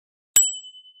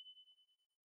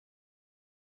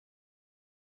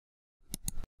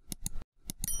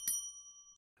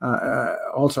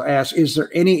also asks, is there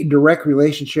any direct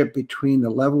relationship between the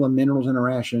level of minerals in a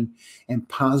ration and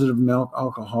positive milk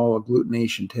alcohol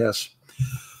agglutination tests?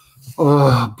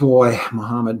 Oh, boy,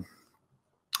 Muhammad.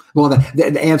 Well,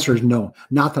 the answer is no,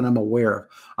 not that I'm aware of.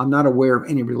 I'm not aware of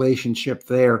any relationship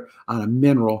there on a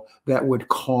mineral that would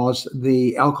cause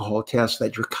the alcohol test,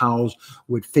 that your cows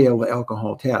would fail the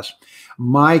alcohol test.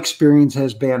 My experience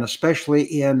has been, especially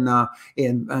in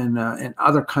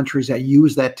other countries that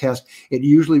use that test, it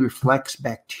usually reflects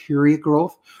bacteria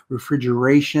growth,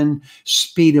 refrigeration,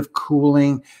 speed of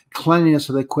cooling, cleanliness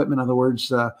of the equipment. In other words,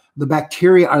 the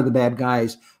bacteria are the bad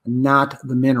guys, not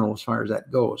the mineral as far as that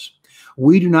goes.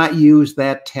 We do not use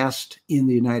that test in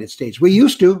the United States. We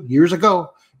used to years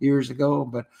ago,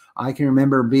 but I can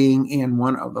remember being in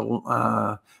one of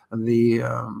the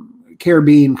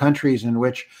Caribbean countries in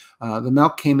which the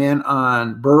milk came in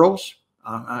on burros,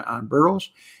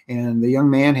 and the young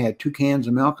man had 2 cans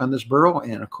of milk on this burro,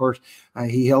 and of course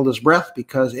he held his breath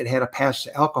because it had to pass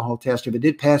the alcohol test. If it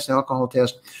did pass the alcohol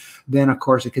test, then of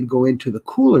course it could go into the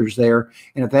coolers there,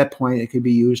 and at that point it could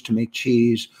be used to make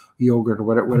cheese, yogurt, or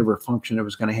whatever function it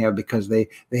was going to have, because they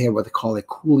had what they call a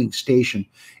cooling station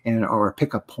or a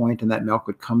pickup point, and that milk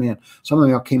would come in. Some of the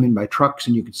milk came in by trucks,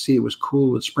 and you could see it was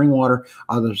cool with spring water.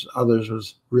 Others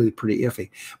was really pretty iffy.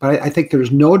 But I think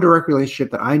there's no direct relationship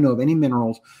that I know of any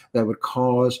minerals that would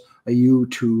cause you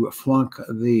to flunk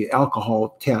the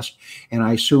alcohol test, and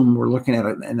I assume we're looking at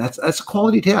it, and that's a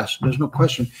quality test. There's no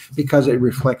question, because it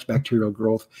reflects bacterial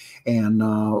growth and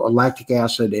lactic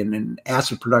acid and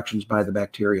acid productions by the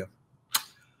bacteria.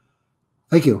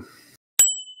 Thank you.